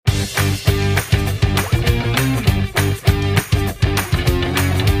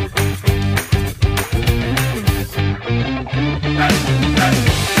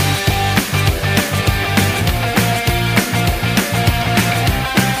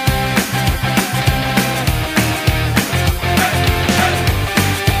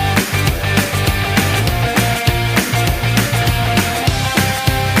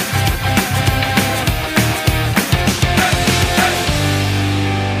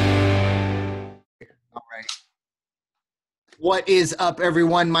Alright. What is up,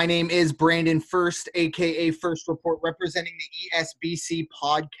 everyone? My name is Brandon First, aka First Report, representing the ESBC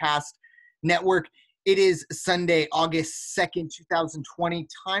Podcast Network. It is Sunday, August 2nd, 2020.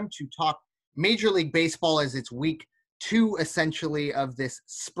 Time to talk Major League Baseball as it's week 2, essentially, of this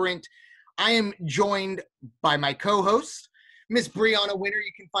sprint. I am joined by my co-host, Miss Brianna Winner.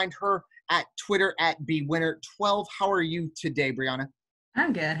 You can find her at Twitter at BWinner12. How are you today, Brianna?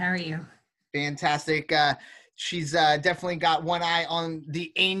 I'm good. How are you? Fantastic. She's definitely got one eye on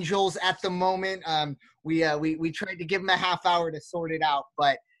the Angels at the moment. We tried to give them a half hour to sort it out,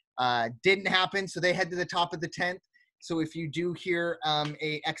 but didn't happen. So they head to the top of the 10th. So if you do hear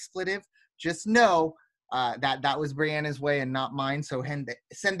a expletive, just know that was Brianna's way and not mine. So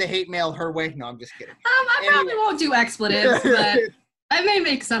send the hate mail her way. No, I'm just kidding. I probably won't do expletives, but I may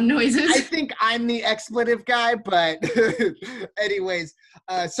make some noises. I think I'm the expletive guy, but anyways.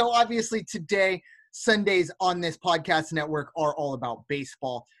 So obviously today, Sundays on this podcast network are all about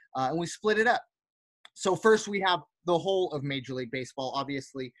baseball, and we split it up. So first we have the whole of Major League Baseball.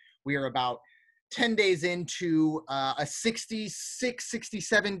 Obviously, we are about 10 days into a 66,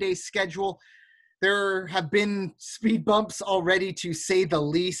 67-day schedule. There have been speed bumps already, to say the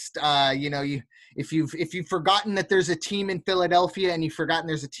least. If you've forgotten that there's a team in Philadelphia and you've forgotten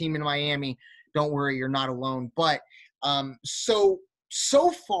there's a team in Miami, don't worry, you're not alone. But so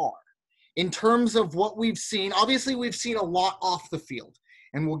far, in terms of what we've seen, obviously we've seen a lot off the field,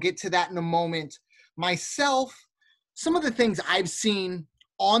 and we'll get to that in a moment. Myself, some of the things I've seen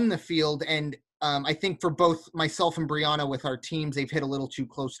on the field, and I think for both myself and Brianna with our teams, they've hit a little too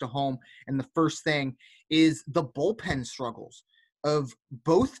close to home. And the first thing is the bullpen struggles of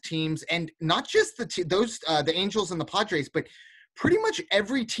both teams, and not just the Angels and the Padres, but pretty much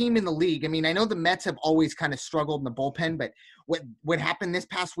every team in the league. I mean, I know the Mets have always kind of struggled in the bullpen, but what happened this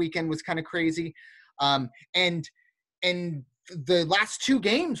past weekend was kind of crazy. And the last 2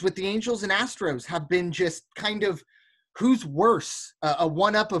 games with the Angels and Astros have been just kind of who's worse, a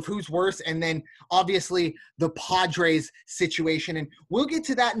one-up of who's worse, and then obviously the Padres situation. And we'll get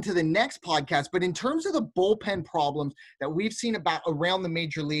to that into the next podcast. But in terms of the bullpen problems that we've seen about around the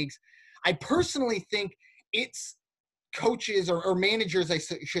major leagues, I personally think it's coaches or managers, I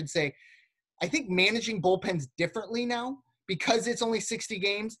should say. I think managing bullpens differently now because it's only 60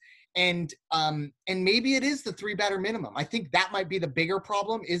 games, and maybe it is the 3-batter minimum. I think that might be the bigger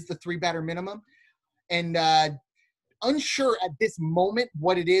problem, is the 3-batter minimum, and unsure at this moment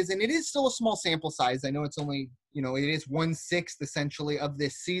what it is. And it is still a small sample size. I know it's only, it is 1/6 essentially of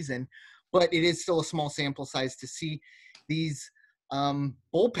this season, but it is still a small sample size to see these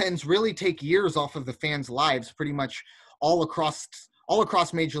bullpens really take years off of the fans' lives, pretty much all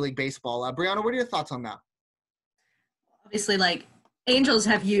across Major League Baseball. Brianna, what are your thoughts on that? Obviously, Angels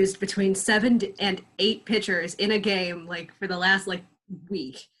have used between 7 and 8 pitchers in a game, for the last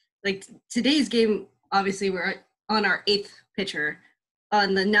week. Today's game, obviously, we're on our 8th pitcher.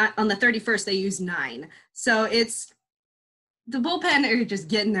 On the 31st, they used 9. So it's the bullpen are just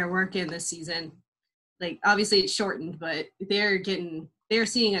getting their work in this season. Obviously it's shortened, but they're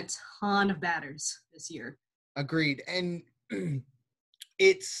seeing a ton of batters this year. Agreed. And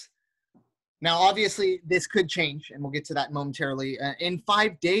it's now, obviously this could change, and we'll get to that momentarily. In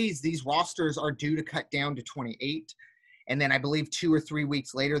 5 days, these rosters are due to cut down to 28. And then I believe 2 or 3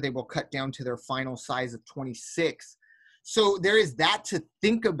 weeks later, they will cut down to their final size of 26. So there is that to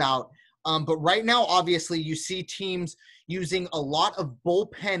think about. But right now, obviously, you see teams using a lot of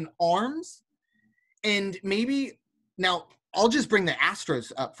bullpen arms. And maybe now I'll just bring the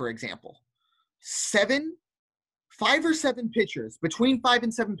Astros up, for example. 5 or 7 pitchers, between 5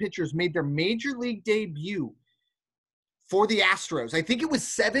 and 7 pitchers, made their major league debut for the Astros. I think it was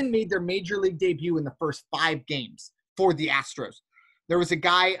 7 made their major league debut in the first 5 games for the Astros. There was a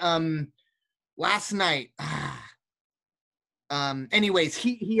guy last night. Anyways,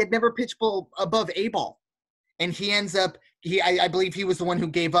 he had never pitched above A ball, and he ends up. I believe he was the one who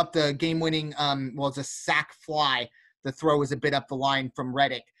gave up the game-winning. It's a sac fly. The throw was a bit up the line from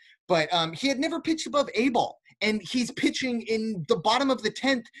Reddick, but he had never pitched above A ball, and he's pitching in the bottom of the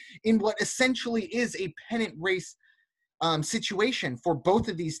 10th in what essentially is a pennant race situation for both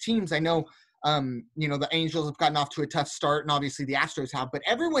of these teams. I know. The Angels have gotten off to a tough start, and obviously the Astros have, but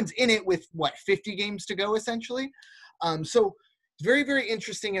everyone's in it with 50 games to go essentially. So it's very, very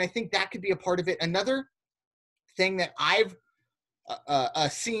interesting, and I think that could be a part of it. Another thing that I've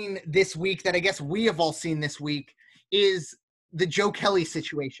seen this week, that I guess we have all seen this week, is the Joe Kelly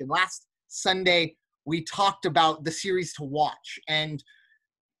situation. Last Sunday, we talked about the series to watch, and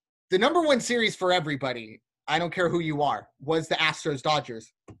the number one series for everybody, I don't care who you are, was the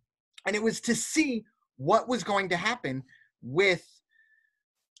Astros-Dodgers. And it was to see what was going to happen with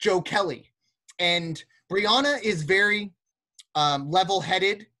Joe Kelly. And Brianna is very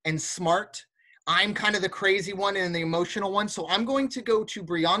level-headed and smart. I'm kind of the crazy one and the emotional one. So I'm going to go to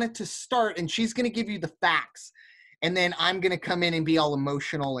Brianna to start, and she's going to give you the facts. And then I'm going to come in and be all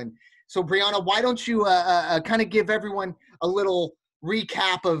emotional. And so, Brianna, why don't you kind of give everyone a little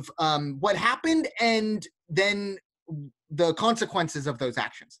recap of what happened and then the consequences of those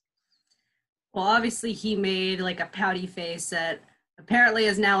actions? Well, obviously he made like a pouty face that apparently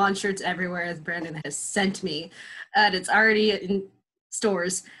is now on shirts everywhere, as Brandon has sent me, and it's already in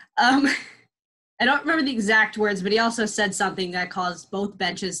stores. I don't remember the exact words, but he also said something that caused both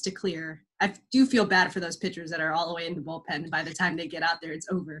benches to clear. I do feel bad for those pitchers that are all the way in the bullpen. By the time they get out there, it's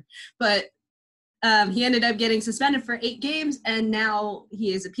over. But he ended up getting suspended for 8 games, and now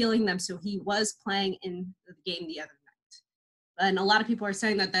he is appealing them. So he was playing in the game the other night. And a lot of people are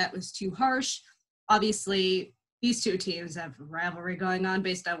saying that that was too harsh. Obviously, these two teams have a rivalry going on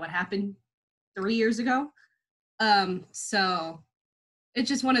based on what happened 3 years ago. So it's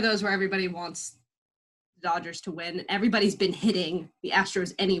just one of those where everybody wants the Dodgers to win. Everybody's been hitting the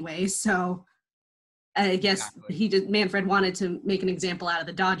Astros anyway, so I guess Manfred wanted to make an example out of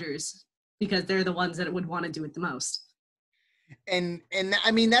the Dodgers because they're the ones that would want to do it the most. And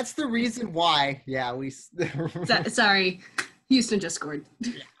I mean, that's the reason why. Yeah, sorry, Houston just scored.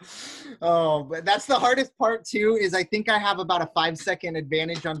 Yeah. Oh, but that's the hardest part too, is I think I have about a 5-second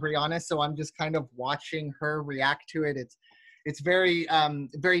advantage on Brianna, so I'm just kind of watching her react to it. It's very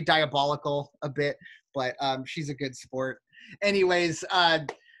very diabolical a bit, but she's a good sport. Anyways,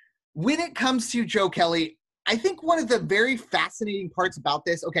 when it comes to Joe Kelly, I think one of the very fascinating parts about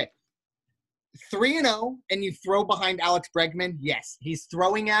this, okay, 3-0 and you throw behind Alex Bregman, yes, he's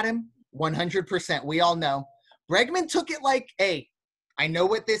throwing at him 100%. We all know. Bregman took it like, hey, I know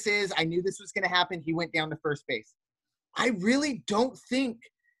what this is. I knew this was going to happen. He went down to first base. I really don't think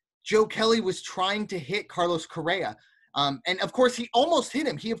Joe Kelly was trying to hit Carlos Correa. And, of course, he almost hit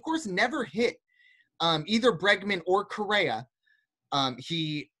him. He, of course, never hit either Bregman or Correa.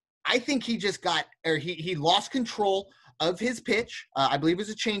 I think he just he lost control of his pitch. I believe it was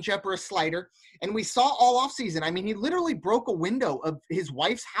a changeup or a slider. And we saw all offseason. I mean, he literally broke a window of his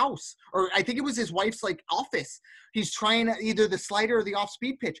wife's house, or I think it was his wife's office. He's trying either the slider or the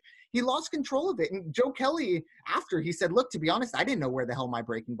off-speed pitch. He lost control of it. And Joe Kelly, after, he said, look, to be honest, I didn't know where the hell my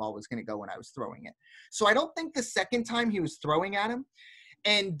breaking ball was going to go when I was throwing it. So I don't think the second time he was throwing at him,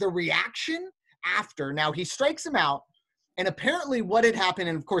 and the reaction after, now he strikes him out, and apparently what had happened,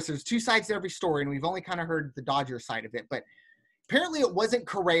 and of course there's two sides to every story, and we've only kind of heard the Dodgers side of it, but apparently it wasn't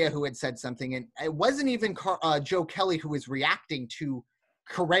Correa who had said something, and it wasn't even Joe Kelly who was reacting to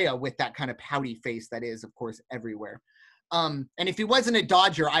Correa with that kind of pouty face that is, of course, everywhere. And if he wasn't a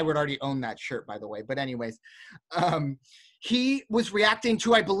Dodger, I would already own that shirt, by the way. But anyways, he was reacting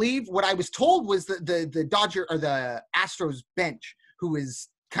to, I believe, what I was told was the Dodger or the Astros bench who was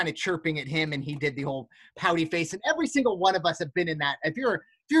kind of chirping at him, and he did the whole pouty face. And every single one of us have been in that. If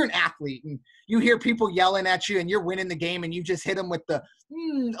you're an athlete and you hear people yelling at you and you're winning the game and you just hit them with the,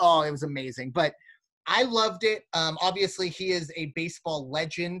 oh, it was amazing. But I loved it. Obviously, he is a baseball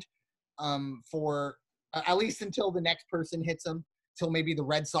legend for at least until the next person hits him, till maybe the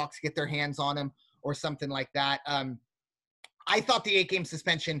Red Sox get their hands on him or something like that. I thought the 8-game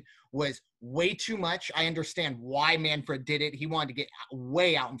suspension was way too much. I understand why Manfred did it. He wanted to get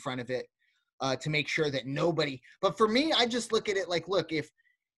way out in front of it to make sure that nobody – but for me, I just look at it like, look, if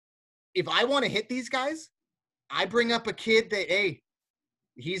I want to hit these guys, I bring up a kid that, hey,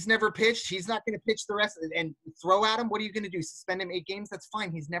 he's never pitched. He's not going to pitch the rest and throw at him. What are you going to do? Suspend him 8 games? That's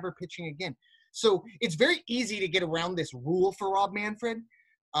fine. He's never pitching again. So it's very easy to get around this rule for Rob Manfred.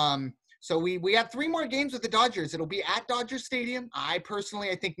 So we have 3 more games with the Dodgers. It'll be at Dodger Stadium. I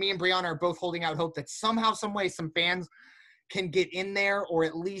think me and Brianna are both holding out hope that somehow, some way, some fans can get in there, or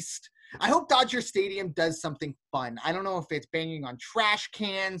at least I hope Dodger Stadium does something fun. I don't know if it's banging on trash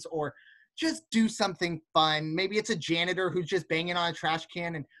cans or just do something fun. Maybe it's a janitor who's just banging on a trash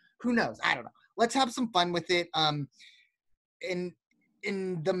can, and who knows? I don't know. Let's have some fun with it.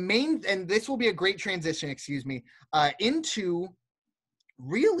 In the main, and this will be a great transition, into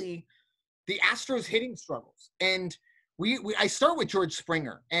really the Astros hitting struggles. And I start with George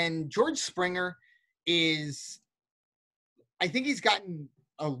Springer, and George Springer I think he's gotten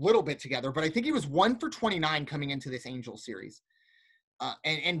a little bit together, but I think he was 1 for 29 coming into this Angels series,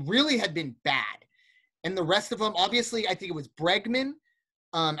 and really had been bad. And the rest of them, obviously, I think it was Bregman,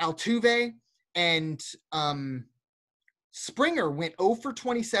 Altuve, and Springer went 0 for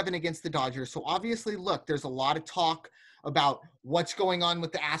 27 against the Dodgers. So obviously, look, there's a lot of talk about what's going on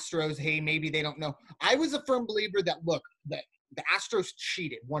with the Astros. Hey, maybe they don't know. I was a firm believer that, look, that the Astros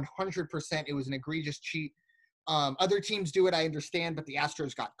cheated 100%. It was an egregious cheat. Other teams do it, I understand, but the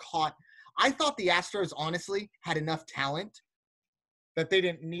Astros got caught. I thought the Astros, honestly, had enough talent that they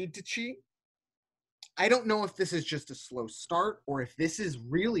didn't need to cheat. I don't know if this is just a slow start or if this is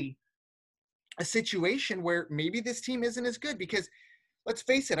really a situation where maybe this team isn't as good, because let's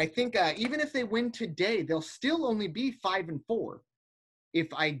face it, I think even if they win today, they'll still only be 5-4. If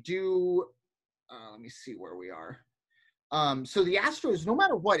I do, let me see where we are. So the Astros, no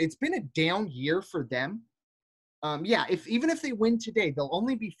matter what, it's been a down year for them. Even if they win today, they'll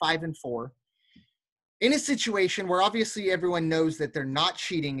only be 5-4 in a situation where obviously everyone knows that they're not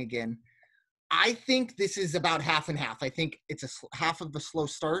cheating again. I think this is about half and half. I think it's half of the slow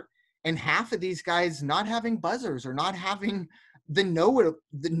start and half of these guys not having buzzers or not having the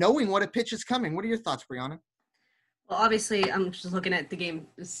knowing what a pitch is coming. What are your thoughts, Brianna? Well, obviously, I'm just looking at the game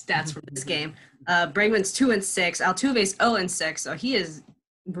stats from this game. Bregman's 2-6, Altuve's 0-6, so he has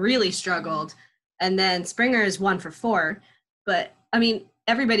really struggled. And then Springer is 1-4. But I mean,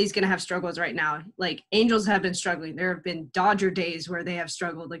 everybody's going to have struggles right now. Like, Angels have been struggling. There have been Dodger days where they have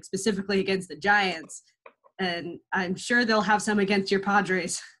struggled, like specifically against the Giants. And I'm sure they'll have some against your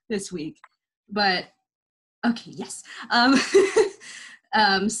Padres this week. But, okay, yes.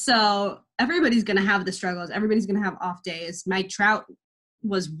 So everybody's going to have the struggles. Everybody's going to have off days. Mike Trout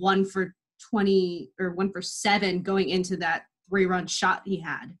was 1-20 or 1-7 going into that 3-run shot he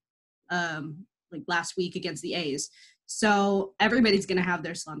had like last week against the A's. So everybody's going to have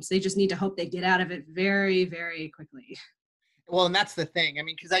their slumps. They just need to hope they get out of it very, very quickly. Well, and that's the thing. I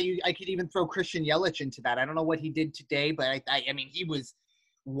mean, because I could even throw Christian Yelich into that. I don't know what he did today, but I mean, he was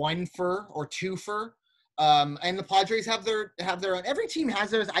 1-for or 2-for. And the Padres have their own. Every team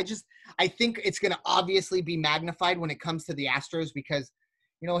has theirs. I think it's going to obviously be magnified when it comes to the Astros because,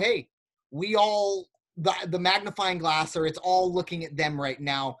 hey, we all the magnifying glass, or it's all looking at them right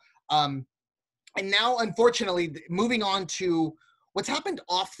now. And now, unfortunately, moving on to what's happened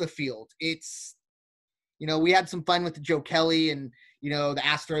off the field. It's, we had some fun with the Joe Kelly and, the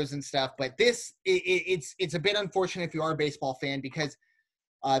Astros and stuff, but it's a bit unfortunate if you are a baseball fan because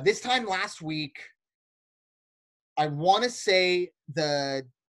this time last week, I want to say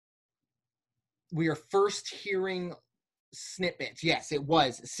we are first hearing snippets. Yes, it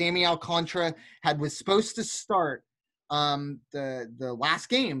was. Sammy Alcantara was supposed to start the last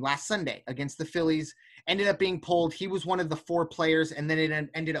game last Sunday against the Phillies, ended up being pulled. He was one of the 4 players, and then it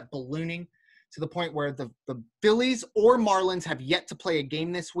ended up ballooning to the point where the Phillies or Marlins have yet to play a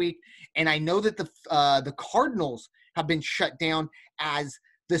game this week. And I know that the Cardinals have been shut down as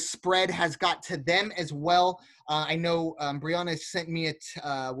the spread has got to them as well. I know Brianna sent me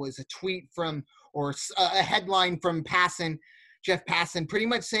was a tweet from, or a headline from Jeff Passan, pretty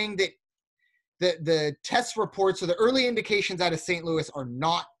much saying that the test reports or the early indications out of St. Louis are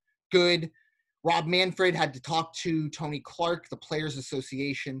not good. Rob Manfred had to talk to Tony Clark, the Players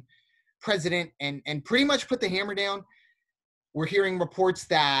Association president, and pretty much put the hammer down. We're hearing reports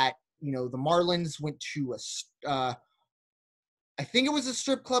that, the Marlins went to I think it was a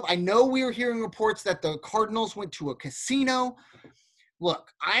strip club. I know we were hearing reports that the Cardinals went to a casino. Look,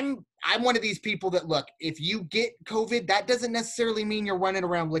 I'm one of these people that, look, if you get COVID, that doesn't necessarily mean you're running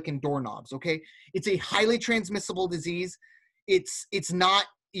around licking doorknobs, okay? It's a highly transmissible disease. It's not,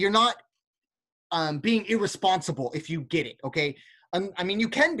 you're not being irresponsible if you get it, okay? I mean, you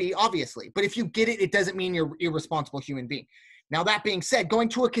can be, obviously, but if you get it, it doesn't mean you're an irresponsible human being. Now, that being said, going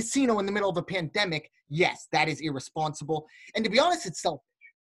to a casino in the middle of a pandemic, yes, that is irresponsible. And to be honest, it's selfish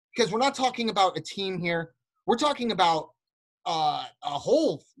because we're not talking about a team here. We're talking about a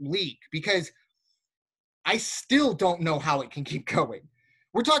whole league because I still don't know how it can keep going.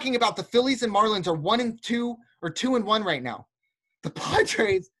 We're talking about the Phillies and Marlins are 1-2 or 2-1 right now. The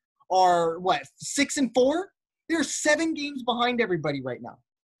Padres are 6-4? They're 7 games behind everybody right now.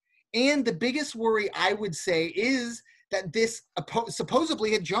 And the biggest worry I would say is that this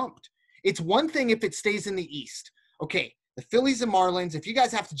supposedly had jumped. It's one thing if it stays in the East. Okay, the Phillies and Marlins, if you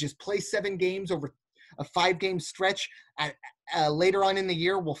guys have to just play 7 games over a 5-game stretch later on in the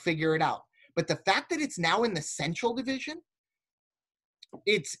year, we'll figure it out. But the fact that it's now in the Central Division,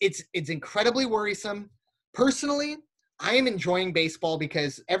 it's incredibly worrisome. Personally, I am enjoying baseball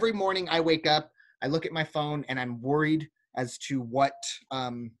because every morning I wake up, I look at my phone, and I'm worried as to what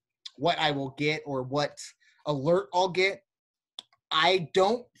I will get or what alert I'll get. I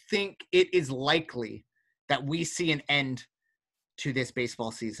don't think it is likely that we see an end to this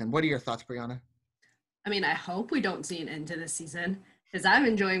baseball season. What are your thoughts, Brianna? I mean, I hope we don't see an end to this season. because I'm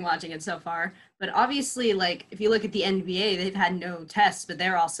enjoying watching it so far. But obviously, like, if you look at the NBA, they've had no tests, but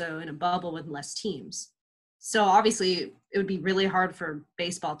they're also in a bubble with less teams. So obviously, it would be really hard for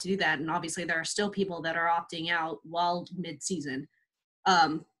baseball to do that. And obviously, there are still people that are opting out while mid-season.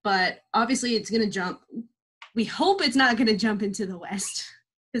 But obviously, it's going to jump. We hope it's not going to jump into the West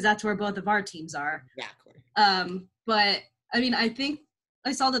because that's where both of our teams are. Exactly. But I mean, I think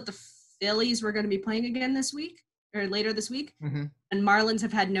I saw that the Phillies were going to be playing again this week or later this week. Mm-hmm. And Marlins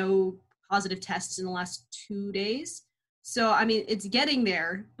have had no positive tests in the last 2 days. So, I mean, it's getting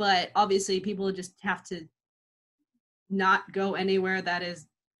there, but obviously people just have to not go anywhere that is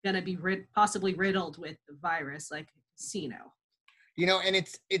going to be possibly riddled with the virus, like a casino. You know, and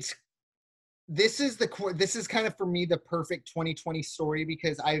this is kind of for me the perfect 2020 story,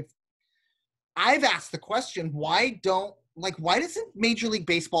 because I've asked the question, why doesn't Major League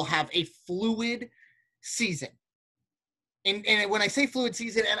Baseball have a fluid season? And when I say fluid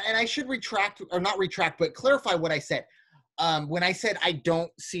season, and I should not retract, but clarify what I said. When I said I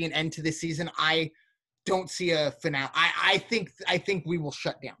don't see an end to this season, I don't see a finale. I think we will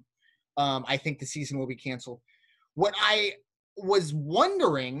shut down. I think the season will be canceled. What I was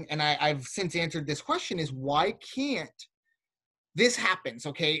wondering, and I've since answered this question, is why can't this happens?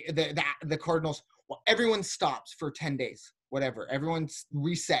 Okay, the Cardinals, well, everyone stops for 10 days, whatever. Everyone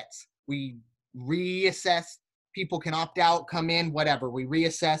resets. We reassess. People can opt out, come in, whatever. We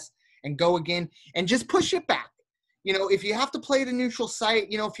reassess and go again and just push it back. You know, if you have to play at a neutral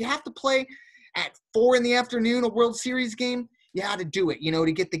site, you know, if you have to play at 4 p.m. a World Series game, you had to do it, you know,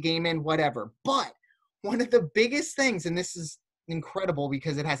 to get the game in, whatever. But one of the biggest things, and this is incredible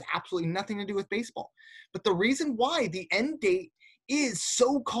because it has absolutely nothing to do with baseball, but the reason why the end date is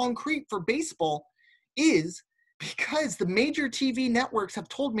so concrete for baseball is because the major TV networks have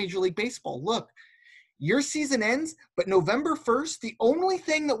told Major League Baseball, look, your season ends, but November 1st, the only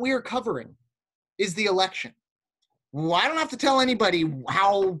thing that we are covering is the election. Well, I don't have to tell anybody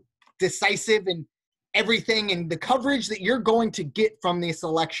how decisive and everything and the coverage that you're going to get from this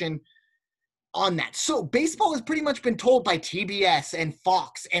election on that. So baseball has pretty much been told by TBS and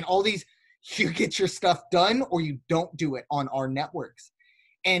Fox and all these, you get your stuff done or you don't do it on our networks.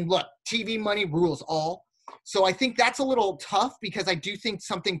 And look, TV money rules all. So I think that's a little tough because I do think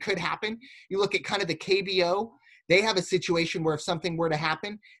something could happen. You look at kind of the KBO, they have a situation where if something were to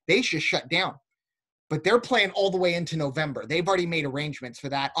happen, they should shut down. But they're playing all the way into November. They've already made arrangements for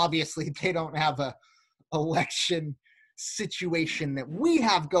that. Obviously, they don't have a election situation that we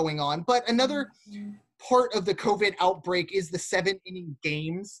have going on. But another part of the COVID outbreak is the 7-inning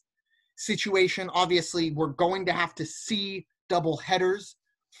games situation. Obviously, we're going to have to see double headers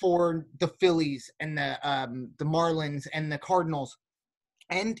for the Phillies and the Marlins and the Cardinals.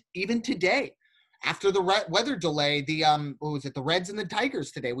 And even today, after the weather delay, the Reds and the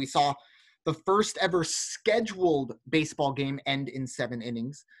Tigers today, we saw the first ever scheduled baseball game end in 7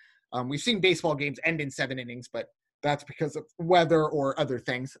 innings. We've seen baseball games end in 7 innings, but that's because of weather or other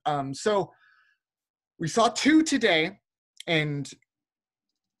things. So we saw 2 today, and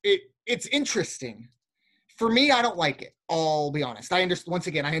it's interesting. For me, I don't like it. I'll be honest. I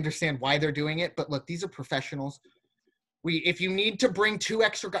understand why they're doing it, but look, these are professionals. If you need to bring 2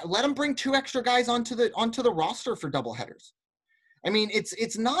 extra guys, let them bring 2 extra guys onto the roster for doubleheaders. I mean,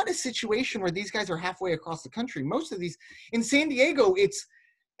 it's not a situation where these guys are halfway across the country. Most of these in San Diego, it's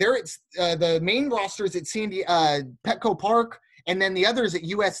the main rosters at Petco Park, and then the others at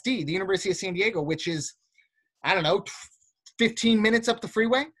USD, the University of San Diego, which is, I don't know, 15 minutes up the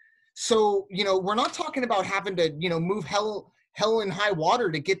freeway. So, you know, we're not talking about having to, you know, move hell and high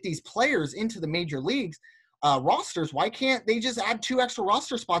water to get these players into the major leagues rosters. Why can't they just add 2 extra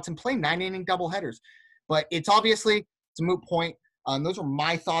roster spots and play 9-inning doubleheaders? But it's a moot point. Those are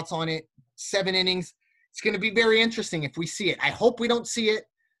my thoughts on it. 7 innings. It's going to be very interesting if we see it. I hope we don't see it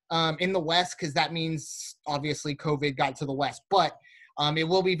in the West, because that means obviously COVID got to the West. But it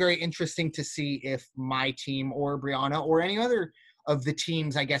will be very interesting to see if my team or Brianna or any other of the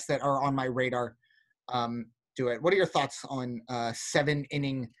teams, I guess, that are on my radar do it. What are your thoughts on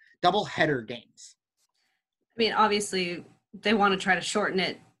 7-inning doubleheader games? I mean, obviously, they want to try to shorten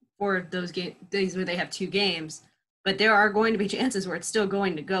it for those days where they have 2 games. But there are going to be chances where it's still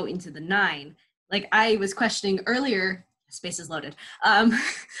going to go into the 9. Like I was questioning earlier, space is loaded. I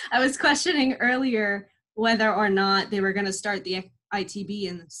was questioning earlier whether or not they were going to start the ITB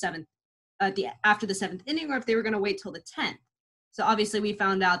in the 7th, after the 7th inning, or if they were going to wait till the 10th. So obviously we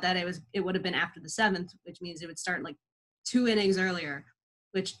found out that it would have been after the 7th, which means it would start like 2 innings earlier,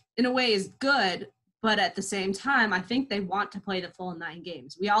 which in a way is good. But at the same time, I think they want to play the full 9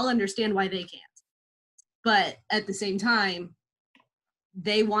 games. We all understand why they can't. But at the same time,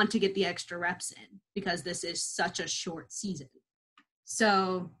 they want to get the extra reps in because this is such a short season.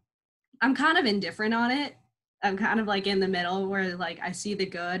 So I'm kind of indifferent on it. I'm kind of like in the middle where like I see the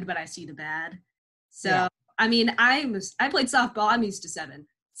good, but I see the bad. So, yeah. I mean, I played softball. I'm used to 7.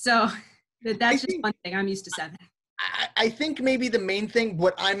 So that's just one thing. I'm used to 7. I think maybe the main thing,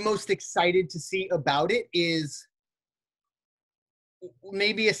 what I'm most excited to see about it is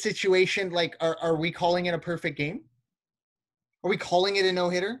maybe a situation like, are we calling it a perfect game? Are we calling it a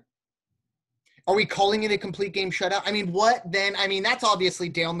no-hitter? Are we calling it a complete game shutout? I mean, what then? I mean, that's obviously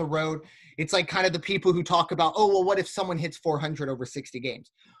down the road. It's like kind of the people who talk about, oh, well, what if someone hits 400 over 60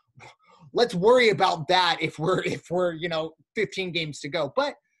 games? Let's worry about that if we're 15 games to go.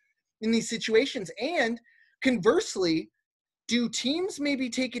 But in these situations, and conversely, do teams maybe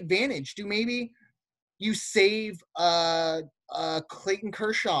take advantage? Do maybe you save Clayton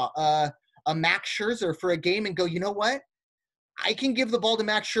Kershaw, a Max Scherzer for a game and go, you know what? I can give the ball to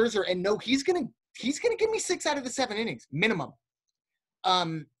Max Scherzer and know he's gonna give me 6 out of the 7 innings minimum,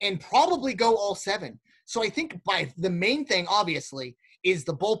 and probably go all 7. So I think by the main thing, obviously, is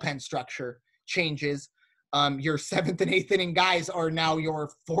the bullpen structure changes. Your 7th and 8th inning guys are now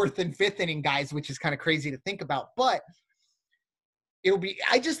your 4th and 5th inning guys, which is kind of crazy to think about. But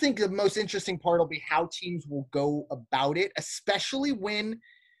I just think the most interesting part will be how teams will go about it, especially when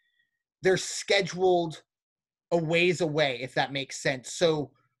they're scheduled a ways away, if that makes sense.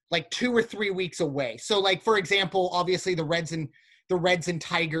 So like 2 or 3 weeks away. So like, for example, obviously the Reds and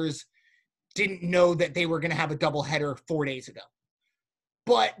Tigers didn't know that they were going to have a doubleheader 4 days ago.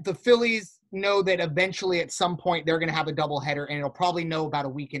 But the Phillies know that eventually at some point they're going to have a doubleheader, and it'll probably know about a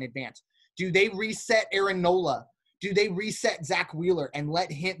week in advance. Do they reset Aaron Nola? Do they reset Zach Wheeler and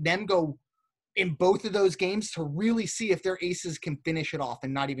let them go in both of those games to really see if their aces can finish it off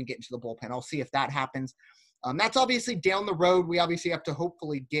and not even get into the bullpen? I'll see if that happens. That's obviously down the road. We obviously have to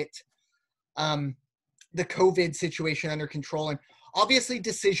hopefully get the COVID situation under control, and obviously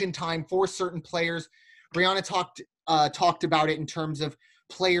decision time for certain players. Brianna talked about it in terms of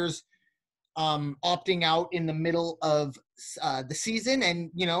players opting out in the middle of the season,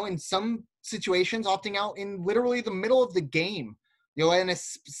 and in some situations opting out in literally the middle of the game.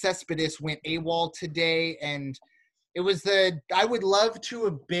 Yoenis Cespedes went AWOL today, and it was I would love to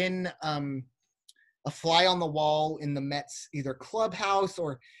have been a fly on the wall in the Mets, either clubhouse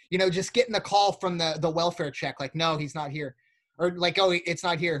or, just getting the call from the welfare check. Like, no, he's not here. Or like, oh, it's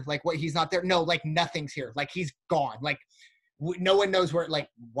not here. Like, what? He's not there. No, like nothing's here. Like he's gone. Like no one knows where, like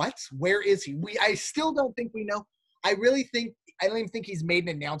what, where is he? I still don't think we know. I don't even think he's made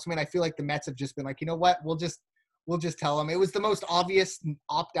an announcement. I feel like the Mets have just been like, you know what? We'll just tell him. It was the most obvious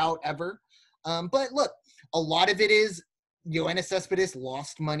opt out ever. But look, a lot of it is Yoenis Cespedes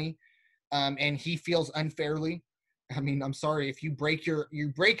lost money. And he feels unfairly. I mean, I'm sorry, if you break your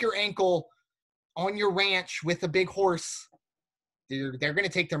ankle on your ranch with a big horse, they're going to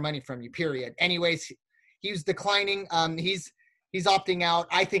take their money from you, period. Anyways, he was declining. He's opting out.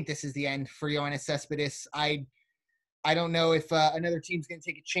 I think this is the end for Yoenis Cespedes. I don't know if another team's going to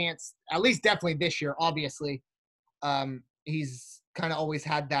take a chance, at least definitely this year, obviously. He's kind of always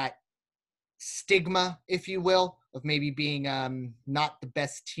had that stigma, if you will, of maybe being not the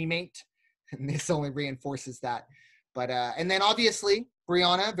best teammate. And this only reinforces that. But and then obviously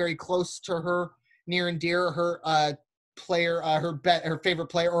Brianna, very close to her, near and dear, her player, her favorite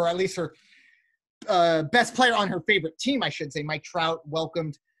player, or at least her best player on her favorite team, I should say. Mike Trout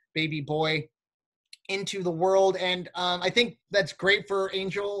welcomed baby boy into the world, and I think that's great for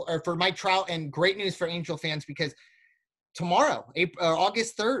Mike Trout, and great news for Angel fans, because tomorrow,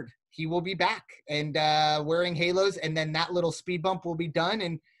 August 3rd, he will be back and wearing halos, and then that little speed bump will be done,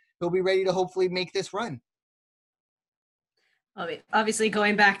 and he'll be ready to hopefully make this run. Obviously,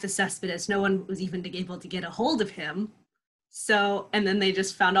 going back to Cespedes, no one was even able to get a hold of him. So, and then they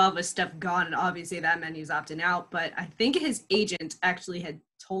just found all of his stuff gone, and obviously that meant he was opting out. But I think his agent actually had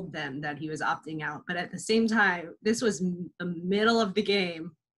told them that he was opting out. But at the same time, this was the middle of the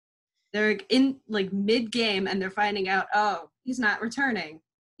game. They're in like mid-game, and they're finding out, oh, he's not returning.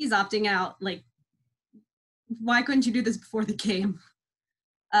 He's opting out. Like, why couldn't you do this before the game?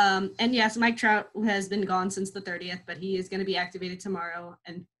 And yes, Mike Trout has been gone since the 30th, but he is going to be activated tomorrow,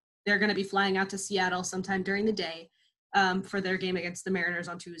 and they're going to be flying out to Seattle sometime during the day for their game against the Mariners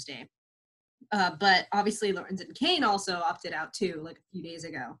on Tuesday. But obviously Lorenzen Cain also opted out too, like a few days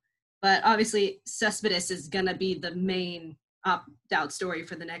ago. But obviously Cespedes is going to be the main opt-out story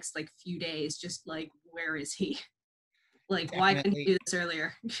for the next like few days. Just like, where is he? Like, definitely. Why didn't he do this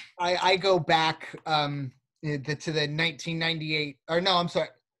earlier? I go back to the 1998, or no, I'm sorry.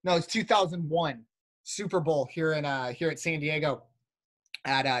 No, it's 2001 Super Bowl here at San Diego.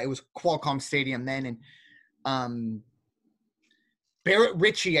 at it was Qualcomm Stadium then, and Barrett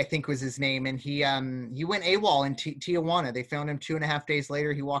Ritchie, I think was his name, and he went AWOL in Tijuana. They found him 2.5 days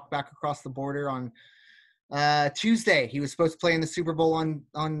later. He walked back across the border on Tuesday. He was supposed to play in the Super Bowl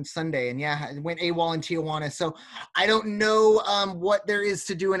on Sunday, and went AWOL in Tijuana. So I don't know what there is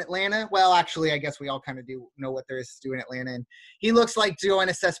to do in Atlanta. Well, actually, I guess we all kind of do know what there is to do in Atlanta. And he looks like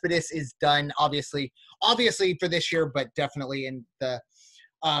Yoenis Cespedes is done, obviously for this year, but definitely in the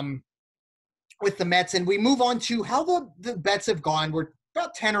with the Mets. And we move on to how the bets have gone. We're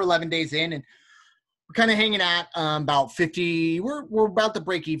about 10 or 11 days in, and we're kind of hanging at about 50. We're about the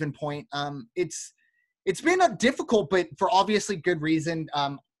break even point. It's been a difficult, but for obviously good reason.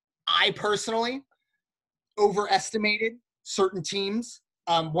 I personally overestimated certain teams.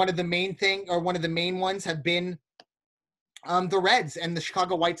 One of the main ones have been the Reds and the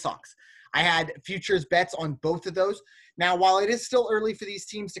Chicago White Sox. I had futures bets on both of those. Now, while it is still early for these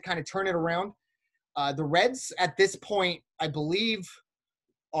teams to kind of turn it around, the Reds at this point, I believe,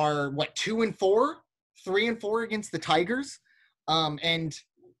 are 2-4, 3-4 against the Tigers. And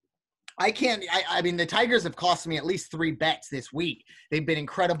I mean, the Tigers have cost me at least 3 bets this week. They've been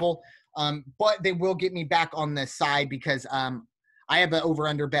incredible. But they will get me back on the side because I have an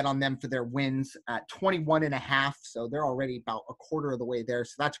over-under bet on them for their wins at 21.5. So they're already about a quarter of the way there.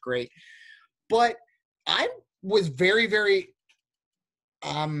 So that's great. But I was very, very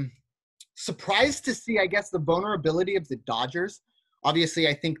surprised to see, I guess, the vulnerability of the Dodgers. Obviously,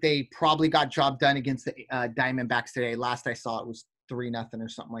 I think they probably got job done against the Diamondbacks today. Last I saw, it was 3-0 or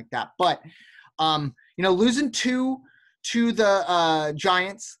something like that. But, losing 2 to the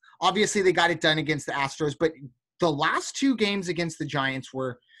Giants, obviously they got it done against the Astros. But the last 2 games against the Giants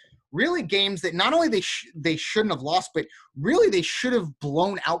were really games that not only they shouldn't have lost, but really they should have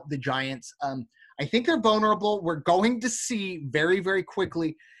blown out the Giants. I think they're vulnerable. We're going to see very, very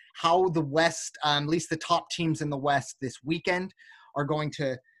quickly how the West, at least the top teams in the West this weekend, are going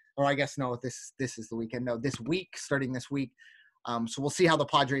to, or I guess no, this is the weekend. No, this week, starting this week. So we'll see how the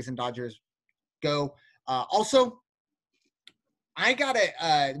Padres and Dodgers go. Also, we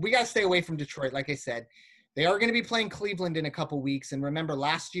gotta stay away from Detroit. Like I said, they are going to be playing Cleveland in a couple weeks. And remember,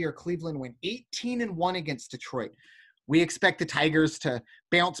 last year Cleveland went 18-1 against Detroit. We expect the Tigers to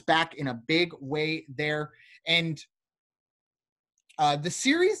bounce back in a big way there. And the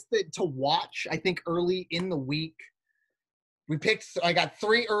series to watch, I think, early in the week, I got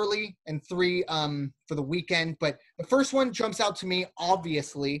 3 early and 3 for the weekend. But the first one jumps out to me,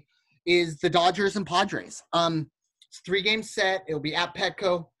 obviously, is the Dodgers and Padres. It's 3-game set. It'll be at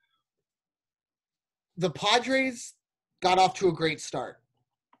Petco. The Padres got off to a great start.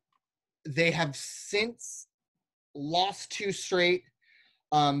 They have since lost 2 straight.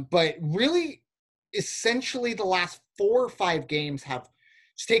 But really, essentially, the last 4 or 5 games have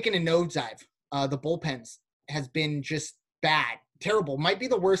just taken a nosedive. The bullpens has been just bad, terrible. Might be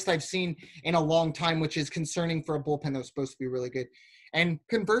the worst I've seen in a long time, which is concerning for a bullpen that was supposed to be really good. And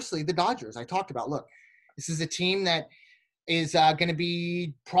conversely, the Dodgers, I talked about, look, this is a team that is going to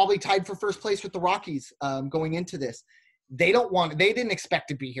be probably tied for first place with the Rockies going into this. They didn't expect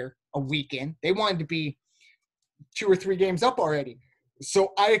to be here a week in. They wanted to be 2 or 3 games up already.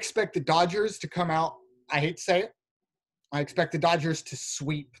 So I expect the Dodgers to come out. I hate to say it. I expect the Dodgers to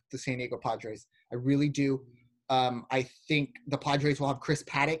sweep the San Diego Padres. I really do. I think the Padres will have Chris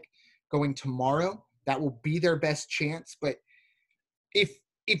Paddock going tomorrow. That will be their best chance. But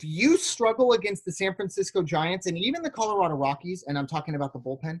if you struggle against the San Francisco Giants and even the Colorado Rockies, and I'm talking about the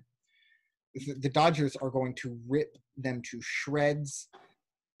bullpen, the Dodgers are going to rip them to shreds.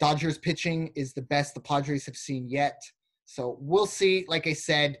 Dodgers pitching is the best the Padres have seen yet. So we'll see. Like I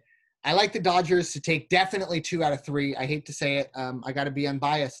said, I like the Dodgers to take definitely 2 out of 3. I hate to say it. I got to be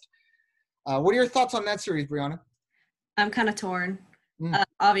unbiased. What are your thoughts on that series, Brianna? I'm kind of torn.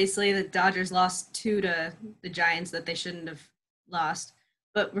 Obviously, the Dodgers lost 2 to the Giants that they shouldn't have lost.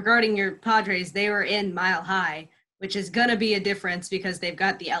 But regarding your Padres, they were in Mile High, which is going to be a difference because they've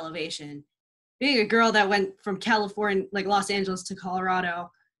got the elevation. Being a girl that went from California, like Los Angeles to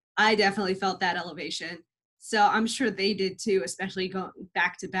Colorado, I definitely felt that elevation. So I'm sure they did too, especially going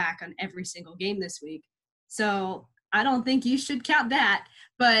back to back on every single game this week. So I don't think you should count that.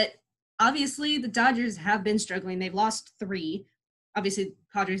 But obviously the Dodgers have been struggling. They've lost 3. Obviously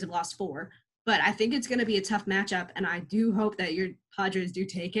Padres have lost 4. But I think it's going to be a tough matchup, and I do hope that your Padres do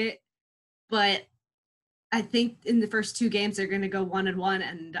take it. But I think in the first 2 games they're going to go 1-1,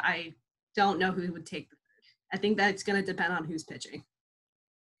 and I don't know who would take the third. I think that's going to depend on who's pitching.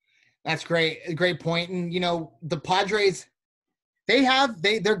 That's great. A great point. And, the Padres,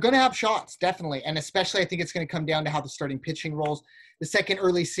 They're going to have shots, definitely. And especially I think it's going to come down to how the starting pitching rolls. The second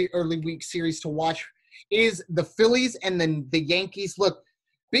early week series to watch is the Phillies and then the Yankees. Look,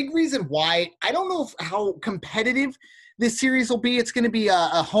 big reason why, I don't know how competitive this series will be. It's going to be a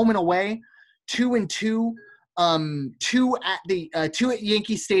home and away, 2-2, two at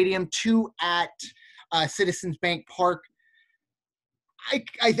Yankee Stadium, 2 at Citizens Bank Park.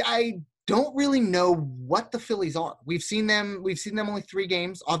 I don't really know what the Phillies are. We've seen them only 3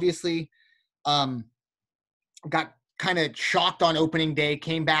 games. Obviously, got kind of shocked on opening day,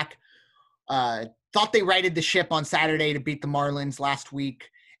 came back, thought they righted the ship on Saturday to beat the Marlins last week,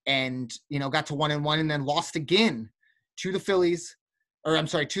 and got to 1-1 and then lost again to the Phillies. Or I'm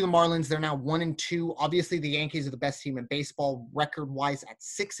sorry, to the Marlins. They're now 1-2. Obviously, the Yankees are the best team in baseball record-wise at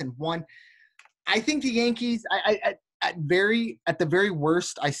 6-1. I think the Yankees, at the very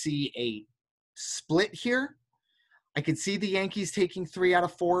worst, I see a split here. I could see the Yankees taking 3 out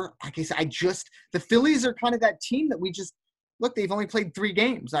of 4. Like I said, the Phillies are kind of that team that we just look. They've only played 3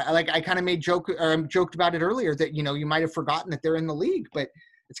 games. I kind of joked about it earlier that you might have forgotten that they're in the league, but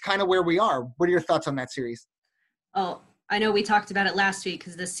it's kind of where we are. What are your thoughts on that series? Oh, I know we talked about it last week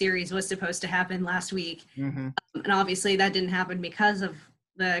because this series was supposed to happen last week, and obviously that didn't happen because of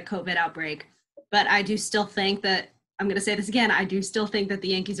the COVID outbreak. But I do still think that, I'm going to say this again, I do still think that the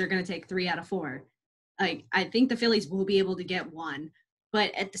Yankees are going to take 3 out of 4. I think the Phillies will be able to get 1,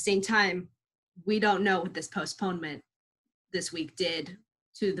 but at the same time, we don't know what this postponement this week did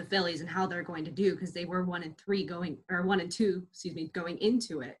to the Phillies and how they're going to do, because they were 1-2 going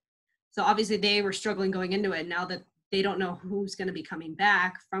into it. So obviously they were struggling going into it. Now that they don't know who's going to be coming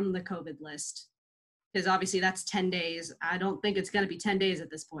back from the COVID list, because obviously that's 10 days. I don't think it's going to be 10 days at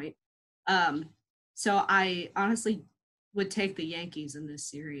this point. So I honestly would take the Yankees in this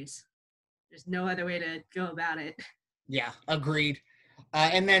series. There's no other way to go about it. Yeah, agreed.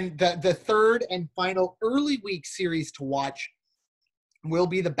 And then the third and final early week series to watch will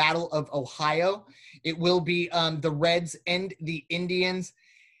be the Battle of Ohio. It will be the Reds and the Indians.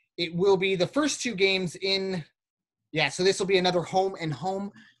 It will be the first 2 games so this will be another home and home,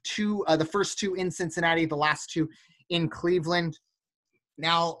 the first 2 in Cincinnati, the last 2 in Cleveland.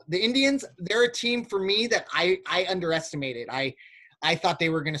 Now, the Indians, they're a team for me that I underestimated. I thought they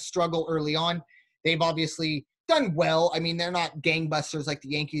were going to struggle early on. They've obviously done well. I mean, they're not gangbusters like the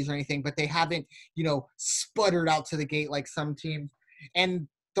Yankees or anything, but they haven't, sputtered out to the gate like some teams. And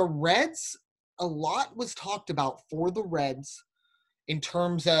the Reds, a lot was talked about for the Reds in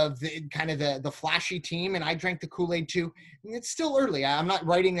terms of the flashy team, and I drank the Kool-Aid too. It's still early. I'm not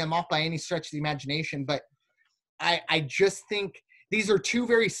writing them off by any stretch of the imagination, but I just think these are 2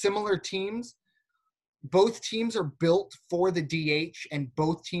 very similar teams. Both teams are built for the DH, and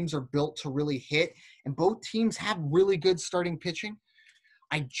both teams are built to really hit, and both teams have really good starting pitching.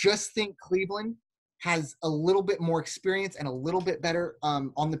 I just think Cleveland has a little bit more experience and a little bit better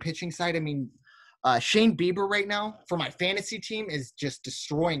on the pitching side. I mean, Shane Bieber right now for my fantasy team is just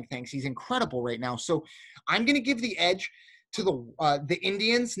destroying things. He's incredible right now. So I'm going to give the edge to the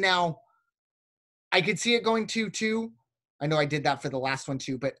Indians. Now, I could see it going 2-2. I know I did that for the last one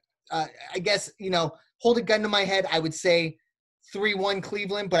too, but I guess, hold a gun to my head, I would say 3-1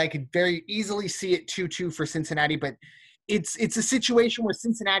 Cleveland, but I could very easily see it 2-2 for Cincinnati. But it's a situation where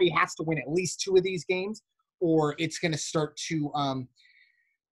Cincinnati has to win at least 2 of these games, or it's going to start to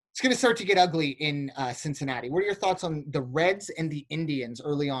get ugly in Cincinnati. What are your thoughts on the Reds and the Indians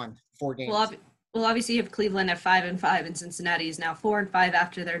early on, 4 games? Well, obviously you have Cleveland at 5-5, and Cincinnati is now 4-5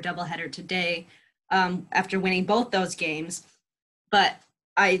 after their doubleheader today, after winning both those games. But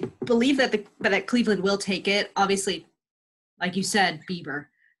I believe that Cleveland will take it. Obviously, like you said, Bieber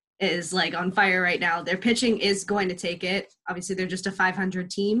is on fire right now. Their pitching is going to take it. Obviously, they're just a 500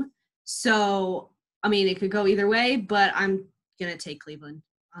 team. So, I mean, it could go either way, but I'm going to take Cleveland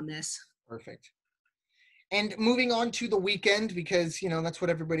on this. Perfect. And moving on to the weekend, because, that's what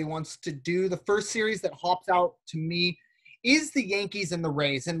everybody wants to do. The first series that hops out to me is the Yankees and the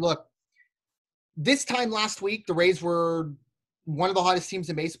Rays. And look, this time last week, the Rays were one of the hottest teams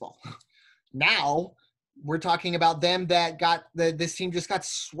in baseball. Now we're talking about them that this team just got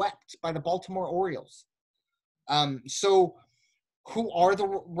swept by the Baltimore Orioles. So who are the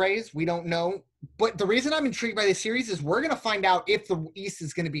Rays? We don't know. But the reason I'm intrigued by this series is we're going to find out if the East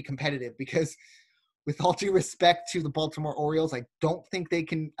is going to be competitive, because with all due respect to the Baltimore Orioles, I don't think they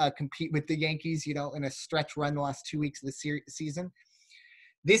can compete with the Yankees, in a stretch run the last 2 weeks of the season.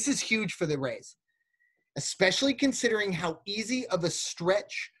 This is huge for the Rays, especially considering how easy of a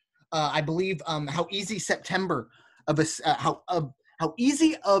stretch, how easy September of a how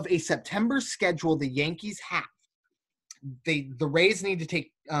easy of a September schedule the Yankees have. The Rays need to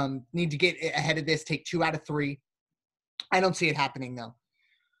get ahead of this, take 2 out of 3. I don't see it happening though.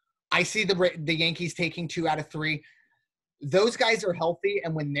 I see the Yankees taking 2 out of 3. Those guys are healthy,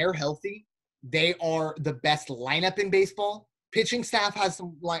 and when they're healthy, they are the best lineup in baseball. Pitching staff has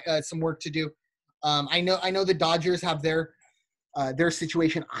some work to do. I know the Dodgers have their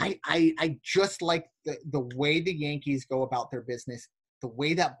situation. I just like the way the Yankees go about their business, the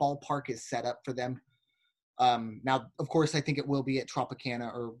way that ballpark is set up for them. Now, of course, I think it will be at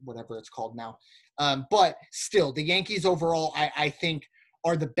Tropicana or whatever it's called now. But still, the Yankees overall, I think,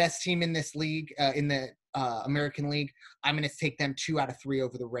 are the best team in this league, in the American League. I'm going to take them 2 out of 3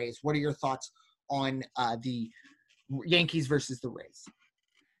 over the Rays. What are your thoughts on the Yankees versus the Rays?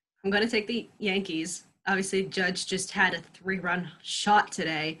 I'm going to take the Yankees. Obviously, Judge just had a 3-run shot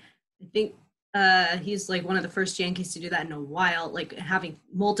today. I think he's like one of the first Yankees to do that in a while, like having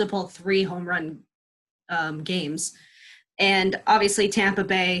multiple 3 home run games. And obviously Tampa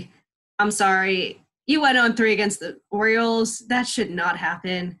Bay, I'm sorry, you went on 3 against the Orioles. That should not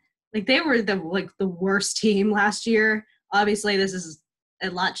happen. Like, they were the worst team last year. Obviously this is a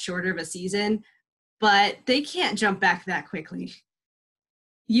lot shorter of a season, but they can't jump back that quickly.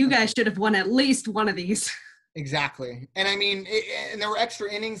 You guys should have won at least one of these. Exactly. And I mean, and there were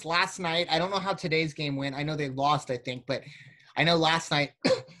extra innings last night. I don't know how today's game went. I know they lost, I think, but I know last night,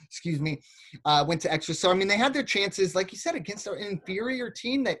 excuse me, went to extra. So, I mean, they had their chances, like you said, against an inferior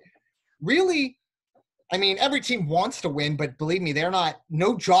team that really, I mean, every team wants to win, but believe me,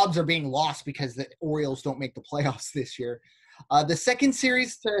 no jobs are being lost because the Orioles don't make the playoffs this year. The second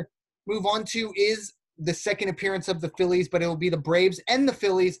series to move on to is the second appearance of the Phillies, but it will be the Braves and the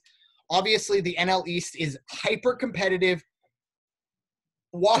Phillies. Obviously, the NL East is hyper competitive.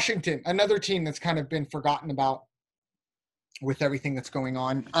 Washington, another team that's kind of been forgotten about with everything that's going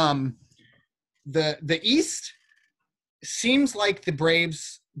on. The East seems like the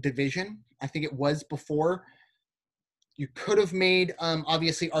Braves division. I think it was before. You could have made,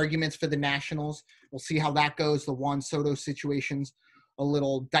 obviously, arguments for the Nationals. We'll see how that goes. The Juan Soto situation's a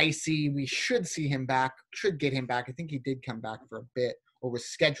little dicey. We should see him back, should get him back. I think he did come back for a bit, or was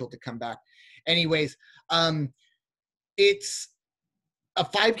scheduled to come back. Anyways, it's a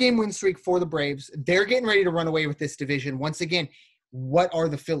 5-game win streak for the Braves. They're getting ready to run away with this division. Once again, what are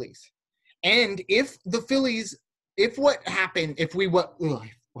the Phillies? And if the Phillies,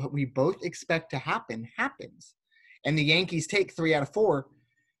 what we both expect to happen happens, and the Yankees take 3 out of 4,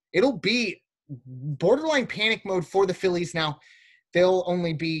 it'll be borderline panic mode for the Phillies. Now, they'll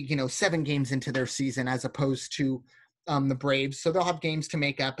only be, 7 games into their season as opposed to the Braves. So they'll have games to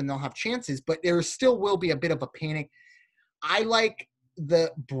make up and they'll have chances, but there still will be a bit of a panic. I like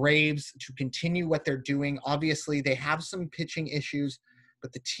the Braves to continue what they're doing. Obviously, they have some pitching issues,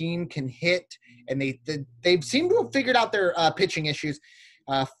 but the team can hit, and they seem to have figured out their pitching issues.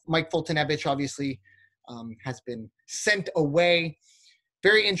 Mike Foltynewicz obviously has been sent away.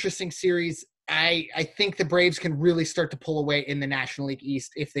 Very interesting series. I think the Braves can really start to pull away in the National League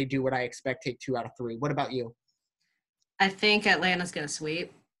East if they do what I expect, take 2 out of 3. What about you? I think Atlanta's going to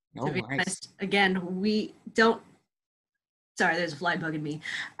sweep. Oh, to be nice. honest. Again, we don't – sorry, there's a fly bugging me.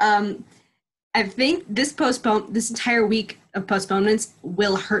 I think this entire week of postponements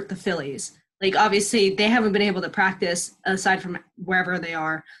will hurt the Phillies. Like, obviously, they haven't been able to practice aside from wherever they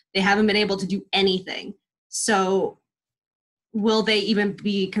are. They haven't been able to do anything. So – will they even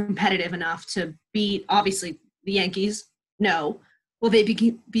be competitive enough to beat, obviously, the Yankees? No. Will they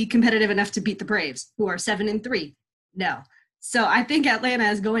be competitive enough to beat the Braves, who are 7-3? No. So I think Atlanta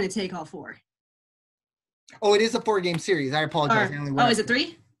is going to take all 4. Oh, it is a 4-game series. I apologize. Is it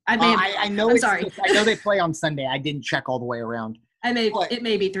 3? I know. I'm sorry. I know they play on Sunday. I didn't check all the way around. It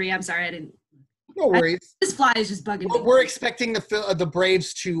may be 3. I'm sorry. I didn't. No worries. This fly is just bugging me. We're expecting the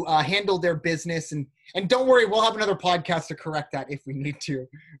Braves to handle their business, and don't worry, we'll have another podcast to correct that if we need to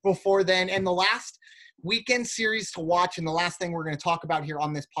before then. And the last weekend series to watch, and the last thing we're going to talk about here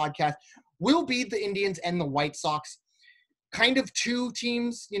on this podcast, will be the Indians and the White Sox. Kind of 2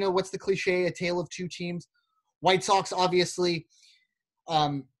 teams, what's the cliche, a tale of 2 teams. White Sox, obviously,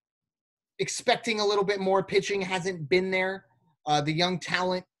 expecting a little bit more. Pitching hasn't been there. The young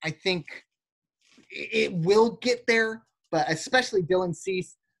talent, I think, it will get there, but especially Dylan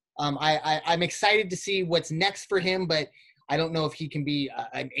Cease. I'm excited to see what's next for him, but I don't know if he can be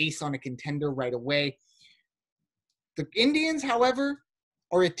an ace on a contender right away. The Indians, however,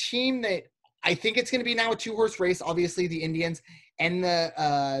 are a team that I think it's going to be now a 2-horse race. Obviously, the Indians and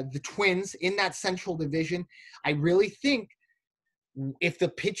the Twins in that Central Division. I really think if the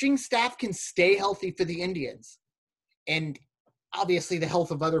pitching staff can stay healthy for the Indians, and obviously the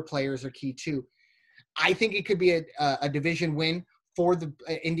health of other players are key too, I think it could be a division win for the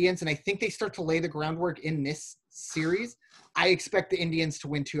Indians, and I think they start to lay the groundwork in this series. I expect the Indians to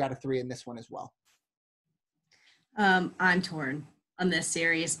win 2 out of 3 in this one as well. I'm torn on this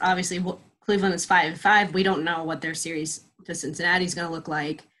series. Obviously, Cleveland is 5-5. We don't know what their series to Cincinnati is going to look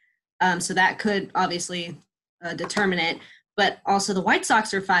like. So that could obviously determine it. But also the White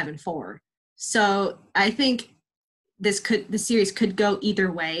Sox are 5-4. So I think the series could go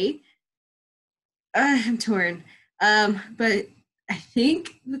either way. I'm torn. But I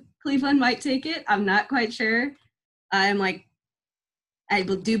think Cleveland might take it. I'm not quite sure. I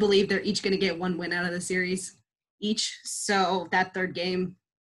do believe they're each going to get 1 win out of the series each. So that third game,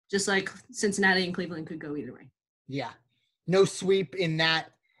 just like Cincinnati and Cleveland, could go either way. Yeah. No sweep in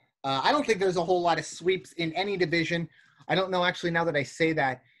that. I don't think there's a whole lot of sweeps in any division. I don't know, actually, now that I say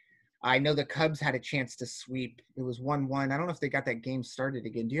that. I know the Cubs had a chance to sweep. It was 1-1. I don't know if they got that game started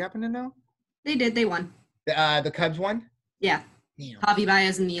again. Do you happen to know? They did. They won. The Cubs won? Yeah. Damn. Javi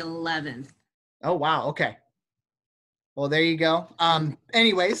Baez in the 11th. Oh, wow. Okay. Well, there you go.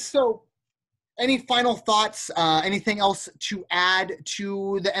 Anyways, so any final thoughts? Anything else to add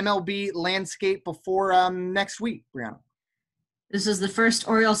to the MLB landscape before next week, Brianna? This is the first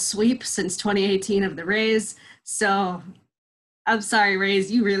Orioles sweep since 2018 of the Rays. So I'm sorry, Rays,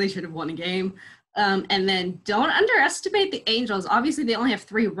 you really should have won a game. And then don't underestimate the Angels. Obviously, they only have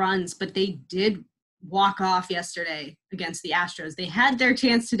 3 runs, but they did walk off yesterday against the Astros. They had their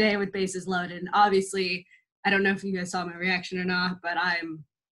chance today with bases loaded. And obviously, I don't know if you guys saw my reaction or not, but I'm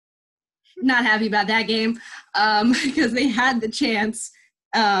not happy about that game because they had the chance.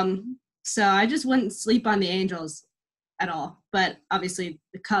 So I just wouldn't sleep on the Angels at all. But obviously,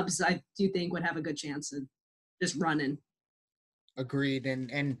 the Cubs, I do think, would have a good chance of just running. Agreed.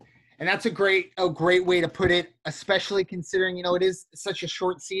 And that's a great way to put it, especially considering, it is such a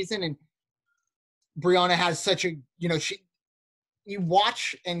short season and Brianna has such a, you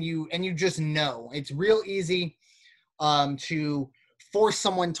watch and you just know it's real easy to force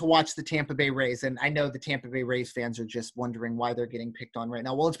someone to watch the Tampa Bay Rays. And I know the Tampa Bay Rays fans are just wondering why they're getting picked on right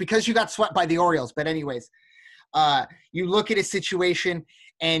now. Well, it's because you got swept by the Orioles. But anyways, you look at a situation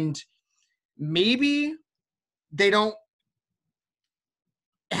and maybe they don't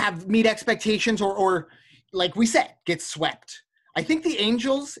meet expectations or like we said, get swept. I think the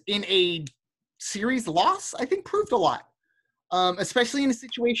Angels in a series loss, I think proved a lot, especially in a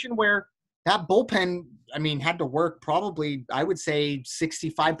situation where that bullpen, had to work probably, I would say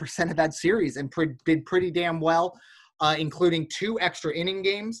 65% of that series and did pretty damn well, including 2 extra inning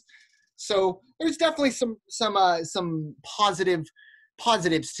games. So there's definitely some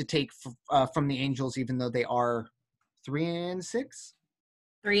positives to take from the Angels, even though they are 3-6.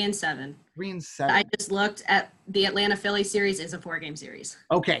 3-7. 3-7. I just looked at the Atlanta Philly series is a 4-game series.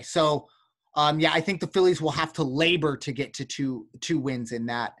 Okay, so I think the Phillies will have to labor to get to two wins in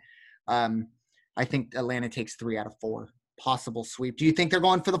that. I think Atlanta takes 3 out of 4 possible sweep. Do you think they're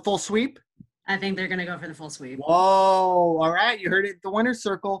going for the full sweep? I think they're going to go for the full sweep. Whoa! All right, you heard it. The winner's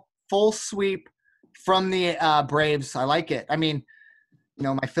circle, full sweep from the Braves. I like it. My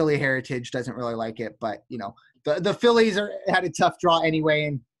Philly heritage doesn't really like it, but the Phillies had a tough draw anyway,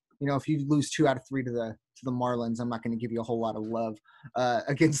 and if you lose 2 out of 3 to the Marlins, I'm not going to give you a whole lot of love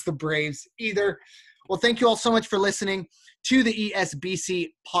against the Braves either. Well, thank you all so much for listening to the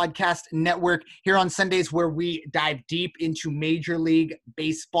ESBC Podcast Network here on Sundays, where we dive deep into Major League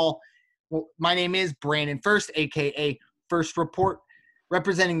Baseball. Well, my name is Brandon First, aka First Report,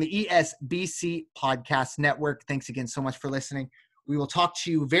 representing the ESBC Podcast Network. Thanks again so much for listening. We will talk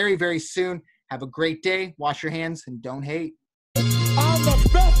to you very, very soon. Have a great day. Wash your hands and don't hate. I'm the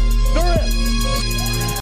best there is.